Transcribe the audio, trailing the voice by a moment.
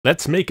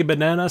Let's make a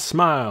banana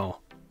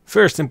smile.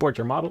 First import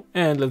your model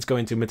and let's go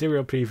into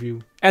material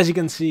preview. As you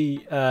can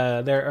see,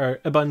 there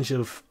are a bunch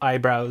of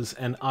eyebrows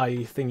and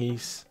eye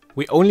thingies.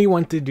 We only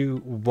want to do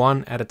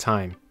one at a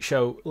time.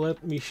 So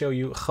let me show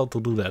you how to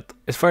do that.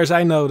 As far as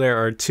I know,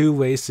 there are two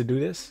ways to do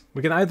this.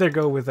 We can either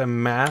go with a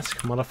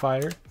mask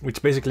modifier,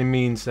 which basically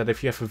means that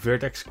if you have a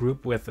vertex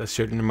group with a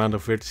certain amount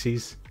of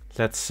vertices,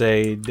 let's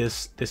say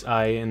this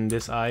eye and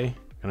this eye,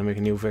 I'm gonna make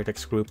a new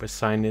vertex group,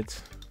 assign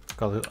it,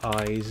 call it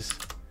eyes.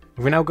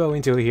 If we now go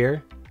into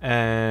here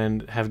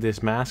and have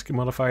this mask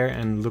modifier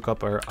and look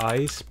up our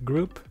eyes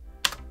group,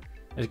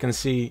 as you can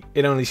see,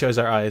 it only shows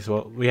our eyes.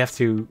 Well, we have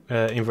to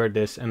invert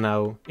this and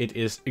now it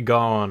is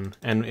gone.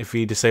 And if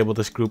we disable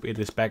this group, it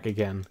is back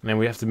again. And then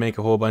we have to make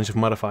a whole bunch of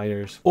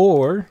modifiers.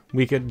 Or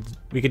we could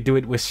do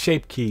it with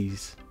shape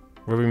keys,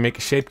 where we make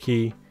a shape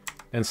key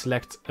and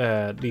select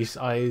these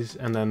eyes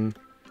and then,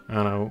 I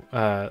don't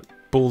know,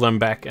 pull them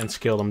back and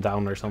scale them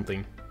down or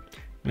something.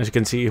 And as you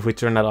can see, if we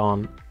turn that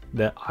on,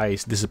 the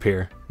eyes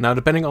disappear. Now,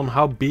 depending on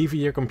how beefy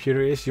your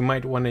computer is, you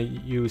might want to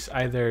use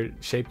either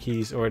shape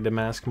keys or the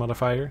mask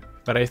modifier.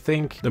 But I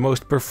think the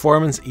most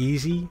performance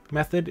easy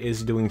method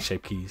is doing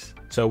shape keys.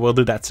 So we'll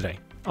do that today.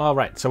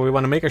 Alright, so we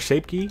want to make our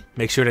shape key.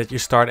 Make sure that you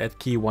start at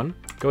key 1.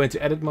 Go into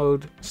edit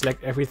mode,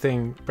 select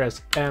everything,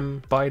 press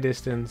M, by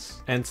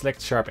distance, and select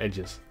sharp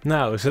edges.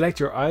 Now, select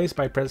your eyes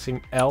by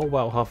pressing L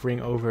while hovering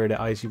over the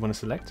eyes you want to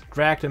select.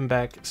 Drag them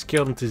back,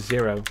 scale them to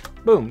 0.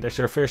 Boom, there's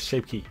your first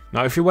shape key.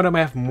 Now, if you want to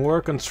have more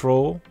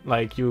control,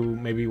 like you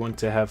maybe want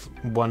to have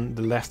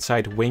the left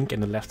side wink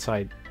and the left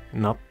side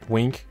not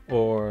wink,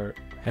 or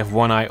have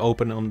one eye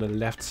open on the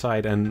left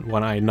side and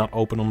one eye not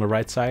open on the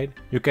right side,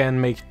 you can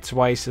make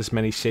twice as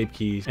many shape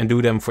keys and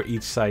do them for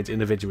each side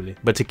individually.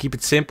 But to keep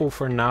it simple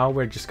for now,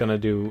 we're just gonna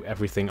do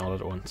everything all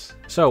at once.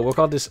 So we'll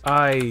call this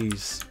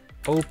eyes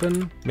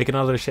open, make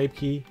another shape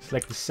key,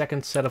 select the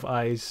second set of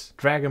eyes,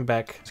 drag them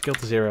back, scale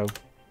to 0.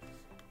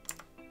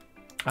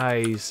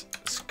 Eyes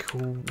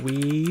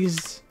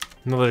squeeze,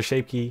 another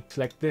shape key,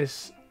 select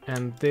this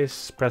and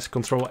this, press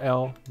Ctrl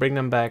L, bring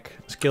them back,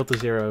 scale to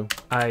 0,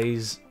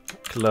 eyes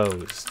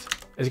closed.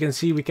 As you can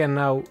see, we can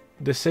now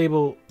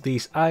disable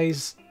these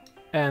eyes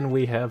and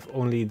we have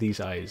only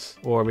these eyes,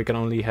 or we can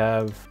only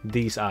have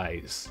these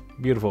eyes.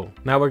 Beautiful.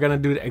 Now we're gonna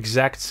do the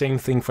exact same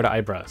thing for the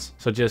eyebrows.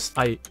 So just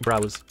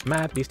eyebrows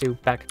mad, these two,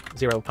 back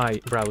 0,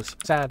 eyebrows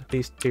sad,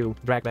 these two,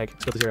 drag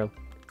back, scale to 0.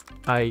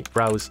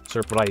 Eyebrows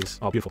surprise.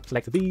 Oh, beautiful.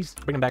 Select these,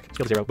 bring them back,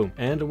 scale to 0, boom.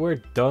 And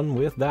we're done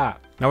with that.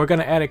 Now we're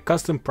gonna add a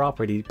custom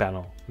property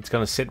panel. It's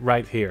gonna sit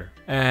right here.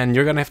 And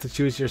you're gonna have to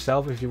choose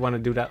yourself if you want to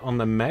do that on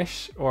the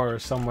mesh or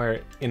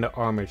somewhere in the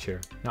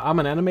armature. Now I'm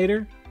an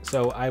animator,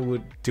 so I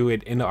would do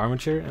it in the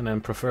armature and then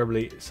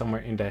preferably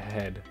somewhere in the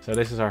head. So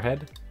this is our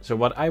head. So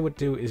what I would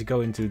do is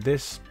go into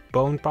this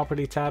bone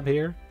property tab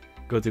here,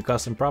 go to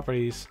custom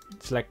properties,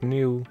 select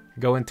new,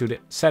 go into the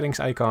settings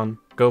icon,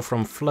 go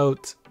from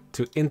float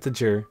to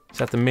integer,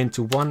 set the min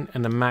to 1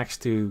 and the max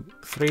to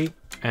 3,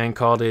 and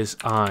call this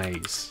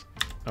eyes.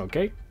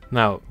 Okay.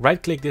 Now,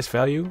 right click this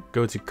value,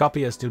 go to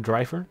copy as new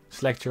driver,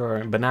 select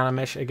your banana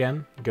mesh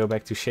again, go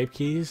back to shape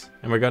keys,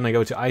 and we're gonna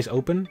go to eyes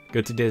open,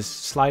 go to this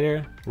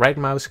slider, right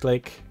mouse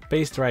click,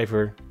 paste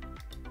driver,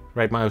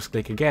 right mouse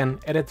click again,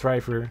 edit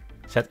driver,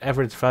 set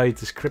average value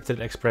to scripted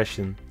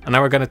expression. And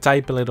now we're gonna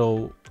type a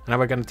little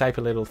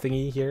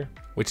thingy here,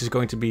 which is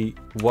going to be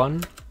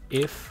 1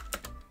 if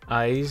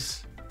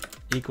eyes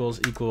equals,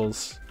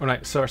 oh no,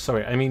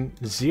 sorry, I mean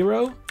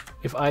 0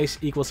 if eyes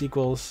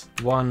equals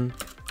 1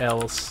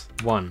 else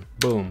 1.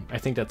 Boom. I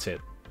think that's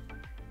it.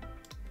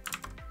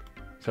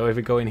 So if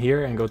we go in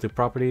here and go to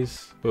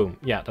properties, boom.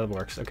 Yeah, that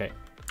works. Okay.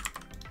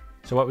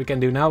 So what we can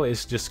do now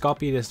is just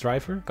copy this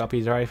driver,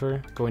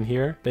 go in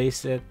here,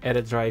 paste it,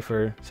 edit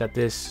driver, set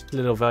this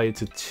little value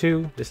to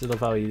 2, this little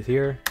value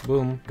here,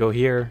 boom, go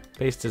here,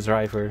 paste the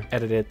driver,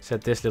 edit it,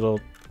 set this little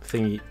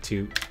thingy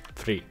to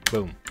 3,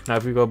 boom. Now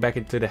if we go back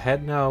into the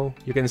head now,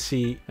 you can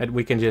see that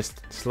we can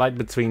just slide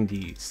between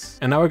these.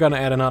 And now we're gonna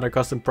add another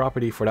custom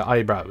property for the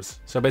eyebrows.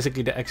 So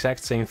basically the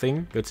exact same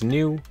thing. Go to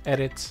new,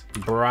 edit,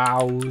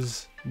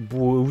 browse,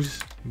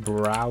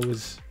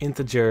 browse,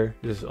 integer.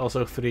 This is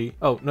also 3.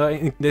 Oh,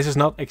 no, this is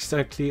not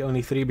exactly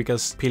only 3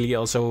 because PEELY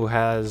also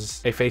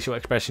has a facial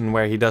expression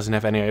where he doesn't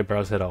have any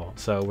eyebrows at all.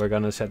 So we're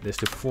gonna set this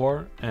to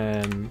 4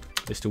 and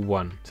this to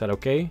 1. Is that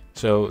okay?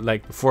 So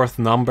like the 4th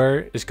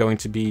number is going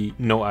to be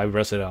no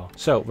eyebrows at all.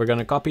 So we're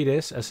gonna copy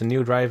this as a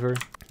new driver,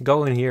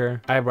 go in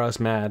here, eyebrows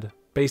mad,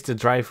 paste the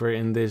driver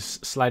in this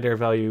slider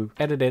value,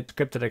 edit it,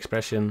 scripted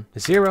expression,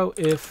 0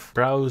 if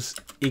brows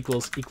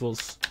equals,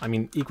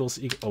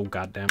 oh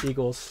goddamn,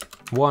 equals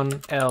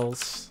 1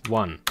 else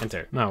 1,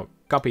 enter. Now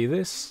copy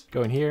this,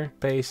 go in here,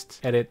 paste,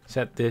 edit,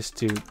 set this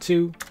to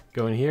 2,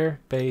 go in here,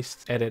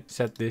 paste, edit,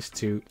 set this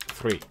to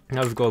 3.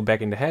 Now if we go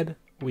back in the head,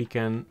 we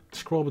can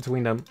scroll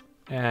between them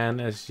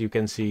And as you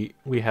can see,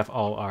 we have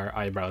all our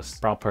eyebrows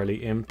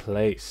properly in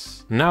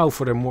place. Now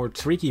for the more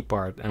tricky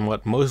part, and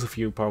what most of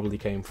you probably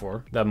came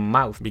for, the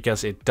mouth,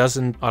 because it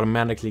doesn't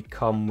automatically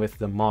come with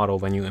the model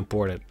when you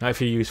import it. Now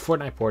if you use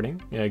Fortnite porting,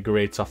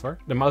 great software,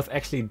 the mouth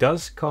actually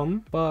does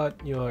come, but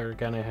you're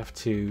gonna have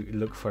to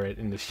look for it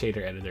in the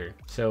shader editor.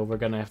 So we're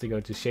gonna have to go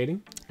to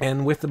shading,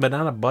 and with the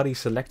banana body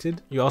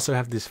selected, you also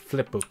have this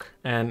flip book,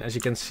 and as you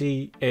can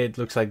see, it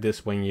looks like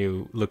this when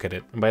you look at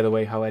it. And by the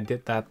way, how I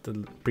did that, the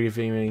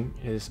previewing,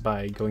 is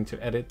by going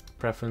to edit,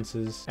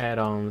 preferences,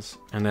 add-ons,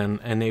 and then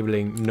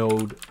enabling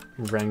node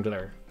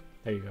wrangler.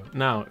 There you go.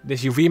 Now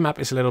this UV map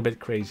is a little bit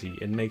crazy.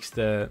 It makes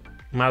the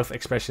mouth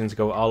expressions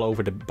go all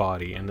over the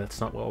body, and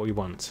that's not what we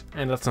want,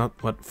 and that's not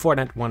what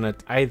Fortnite wanted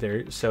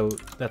either, so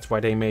that's why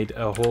they made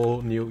a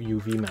whole new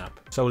UV map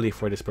solely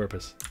for this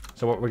purpose.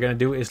 So what we're gonna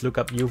do is look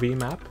up UV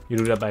map. You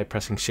do that by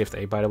pressing Shift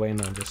A, by the way,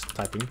 and I'm just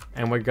typing.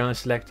 And we're gonna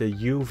select the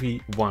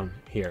UV1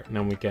 here. And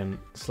then we can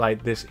slide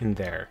this in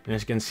there. And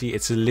as you can see,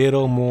 it's a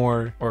little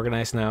more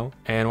organized now.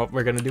 And what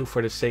we're gonna do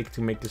for the sake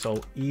to make this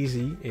all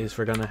easy is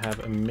we're gonna have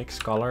a mix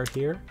color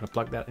here. I'll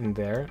plug that in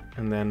there,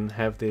 and then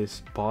have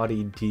this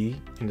body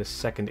D in the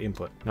second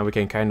input. Now we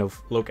can kind of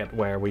look at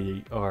where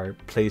we are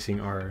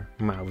placing our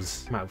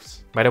mouths.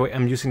 By the way,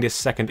 I'm using this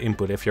second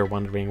input if you're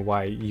wondering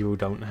why you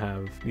don't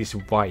have these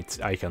white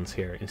icons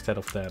here instead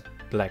of the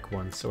black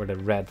ones or the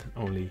red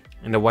only.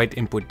 And the white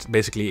input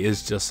basically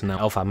is just an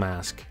alpha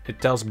mask. It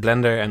tells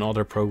Blender and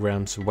other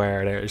programs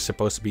where they're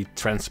supposed to be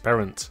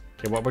transparent.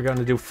 Okay, what we're going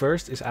to do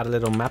first is add a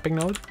little mapping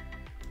node.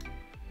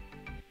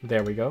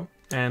 There we go.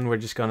 And we're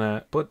just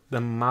gonna put the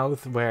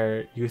mouth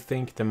where you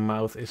think the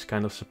mouth is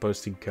kind of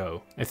supposed to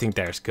go. I think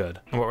there's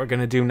good. And what we're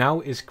gonna do now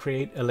is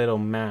create a little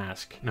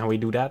mask. Now we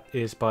do that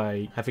is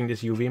by having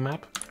this UV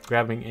map,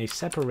 grabbing a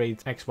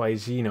separate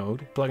XYZ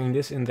node, plugging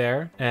this in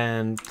there,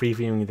 and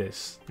previewing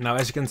this. Now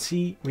as you can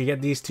see, we get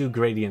these two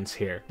gradients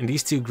here. And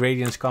these two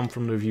gradients come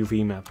from the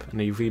UV map. And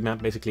the UV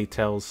map basically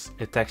tells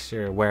a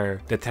texture where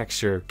the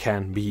texture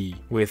can be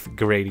with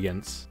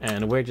gradients.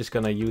 And we're just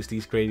gonna use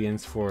these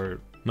gradients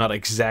for not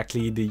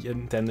exactly the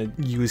intended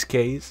use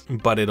case,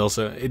 but it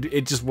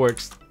just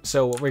works.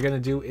 So what we're gonna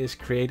do is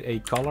create a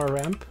color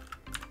ramp.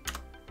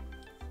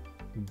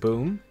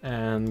 Boom.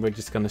 And we're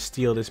just gonna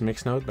steal this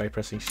mix node by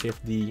pressing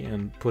Shift D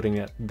and putting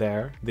it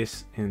there,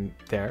 this in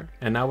there.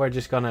 And now we're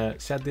just gonna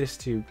set this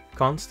to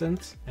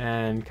constant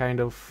and kind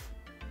of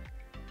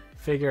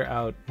figure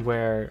out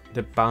where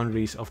the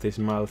boundaries of this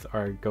mouth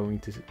are going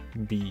to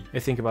be. I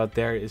think about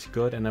there is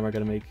good, and then we're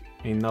gonna make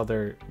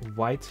another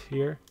white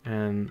here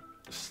and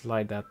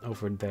slide that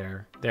over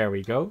there. There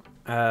we go.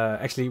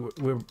 Actually,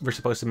 we're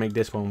supposed to make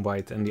this one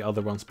white and the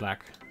other one's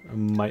black.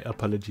 My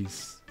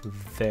apologies.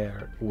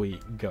 There we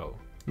go.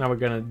 Now we're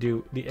gonna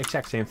do the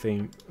exact same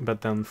thing,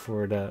 but then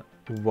for the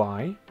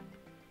Y.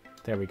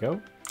 There we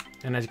go.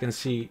 And as you can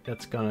see,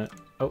 that's gonna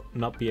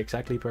not be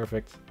exactly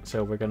perfect.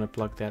 So we're gonna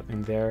plug that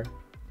in there.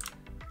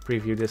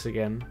 Preview this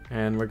again,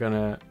 and we're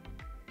gonna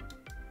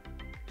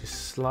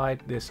just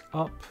slide this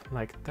up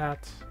like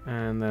that,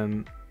 and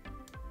then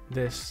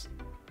this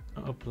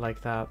up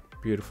like that.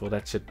 Beautiful,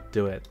 that should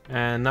do it.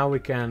 And now we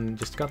can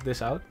just cut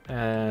this out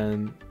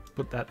and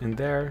put that in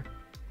there.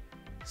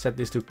 Set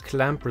this to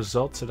clamp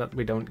result so that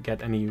we don't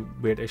get any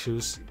weird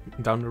issues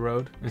down the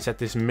road. And set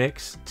this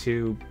mix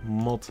to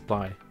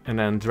multiply. And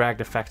then drag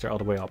the factor all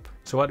the way up.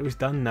 So what we've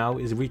done now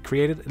is we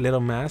created a little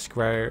mask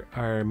where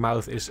our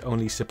mouth is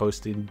only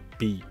supposed to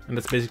be. And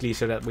that's basically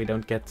so that we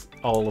don't get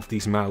all of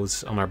these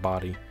mouths on our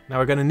body. Now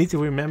we're gonna need to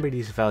remember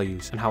these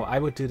values. And how I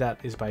would do that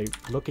is by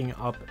looking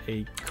up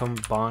a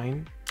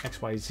combine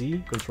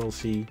XYZ, Control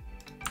C,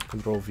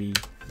 Control V.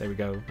 There we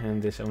go.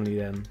 And this only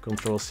then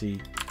Control C,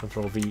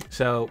 Control V.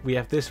 So we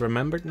have this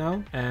remembered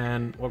now.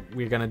 And what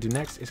we're gonna do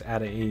next is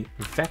add a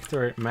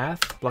vector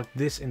math, plug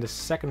this in the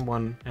second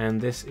one and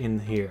this in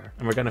here.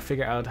 And we're gonna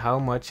figure out how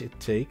much it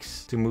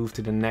takes to move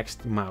to the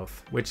next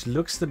mouth, which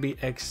looks to be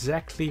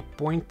exactly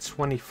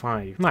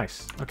 0.25.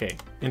 Nice. Okay.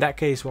 In that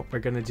case, what we're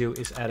gonna do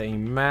is add a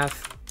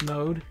math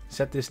node,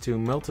 set this to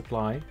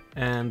multiply,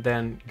 and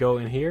then go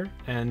in here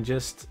and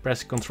just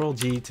press Ctrl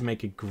G to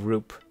make a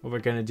group. What we're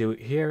gonna do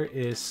here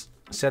is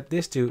set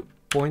this to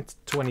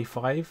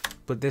 0.25,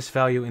 put this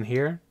value in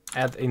here,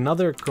 add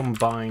another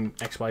combine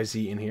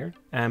XYZ in here,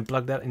 and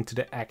plug that into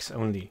the X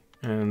only.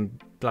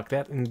 And plug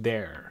that in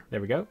there.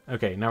 There we go.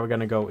 Okay, now we're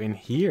gonna go in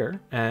here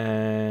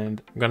and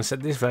I'm gonna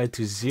set this value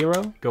to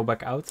 0. Go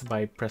back out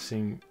by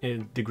pressing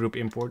the group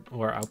import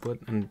or output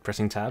and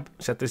pressing tab.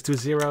 Set this to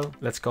 0.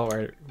 Let's call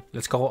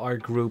our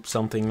group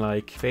something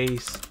like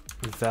face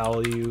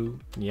value.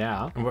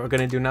 Yeah. And what we're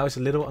gonna do now is a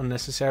little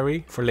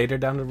unnecessary for later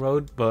down the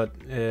road, but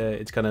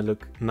it's gonna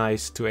look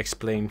nice to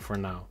explain for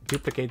now.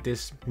 Duplicate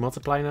this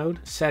multiply node,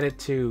 set it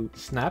to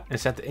snap, and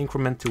set the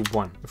increment to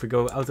 1. If we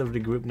go out of the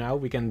group now,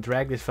 we can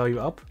drag this value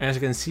up, and as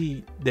you can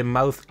see, the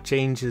mouth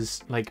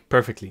changes like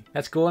perfectly.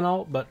 That's cool and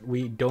all, but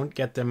we don't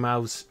get the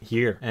mouse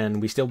here, and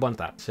we still want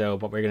that. So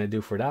what we're gonna do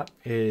for that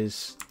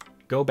is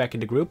go back in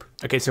the group.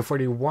 Okay, so for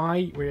the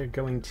Y, we're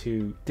going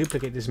to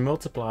duplicate this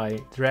multiply,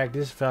 drag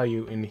this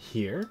value in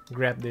here,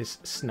 grab this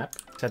snap,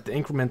 set the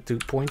increment to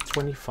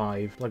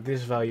 0.25, plug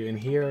this value in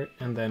here,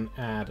 and then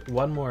add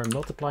one more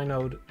multiply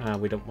node.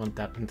 We don't want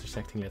that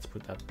intersecting, let's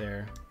put that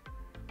there.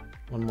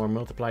 One more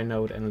multiply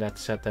node, and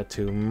let's set that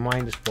to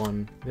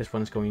 -1. This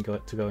one's going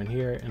to go in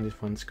here, and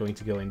this one's going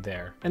to go in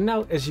there. And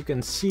now, as you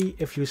can see,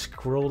 if you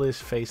scroll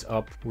this face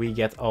up, we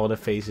get all the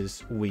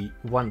faces we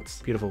want.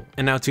 Beautiful.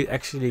 And now to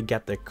actually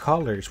get the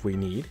colors we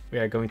need, we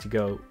are going to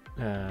go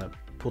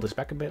pull this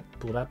back a bit,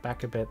 pull that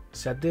back a bit,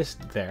 set this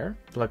there,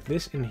 plug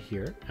this in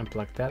here, and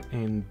plug that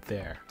in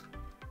there.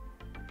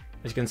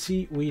 As you can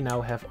see, we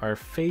now have our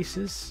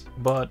faces,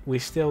 but we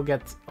still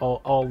get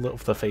all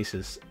of the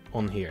faces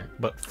on here.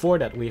 But for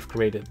that, we've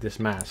created this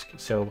mask.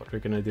 So what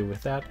we're gonna do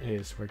with that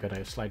is we're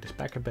gonna slide this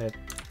back a bit,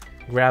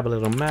 grab a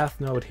little math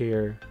node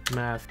here,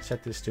 math,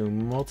 set this to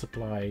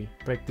multiply,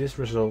 break this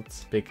result,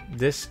 pick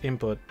this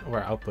input or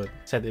output,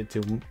 set it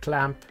to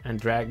clamp, and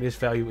drag this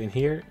value in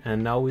here,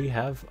 and now we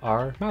have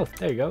our mouth.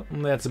 There you go.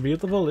 And that's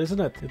beautiful,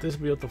 isn't it? It is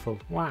beautiful.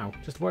 Wow,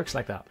 just works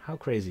like that. How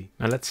crazy.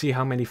 Now let's see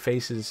how many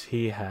faces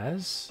he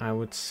has. I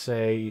would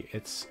say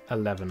it's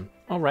 11.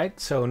 All right,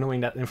 so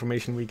knowing that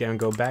information, we can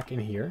go back in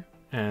here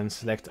and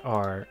select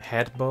our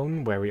head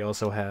bone, where we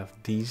also have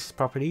these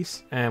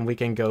properties, and we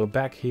can go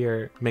back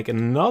here, make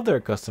another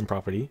custom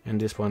property, and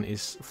this one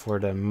is for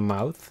the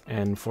mouth,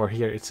 and for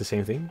here it's the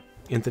same thing,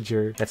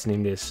 integer. Let's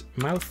name this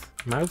mouth,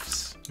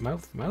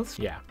 mouth.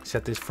 Yeah,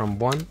 set this from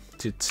 1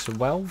 to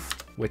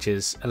 12, which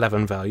is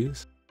 11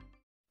 values.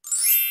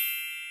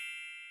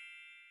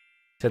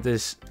 Set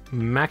this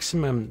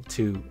maximum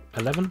to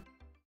 11.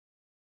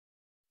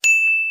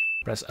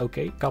 Press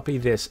OK, copy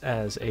this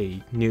as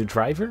a new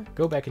driver,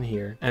 go back in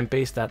here and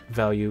paste that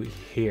value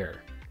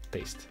here,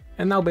 paste.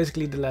 And now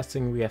basically the last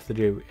thing we have to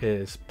do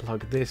is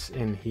plug this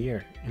in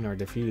here in our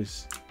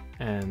diffuse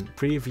and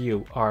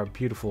preview our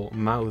beautiful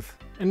mouth.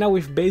 And now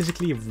we've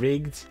basically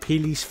rigged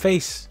PEELY's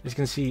face. As you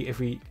can see, if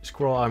we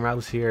scroll our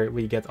mouse here,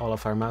 we get all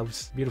of our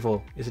mouths.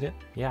 Beautiful, isn't it?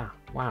 Yeah,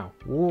 wow.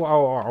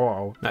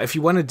 Whoa. Now, if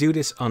you want to do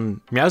this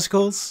on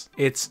Meowscles,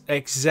 it's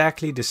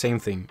exactly the same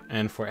thing.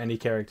 And for any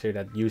character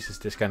that uses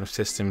this kind of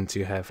system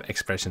to have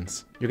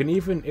expressions. You can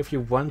even, if you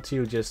want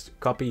to, just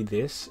copy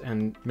this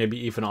and maybe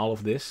even all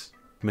of this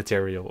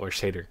material or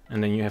shader.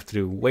 And then you have to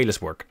do way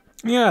less work.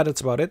 Yeah,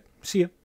 that's about it. See ya.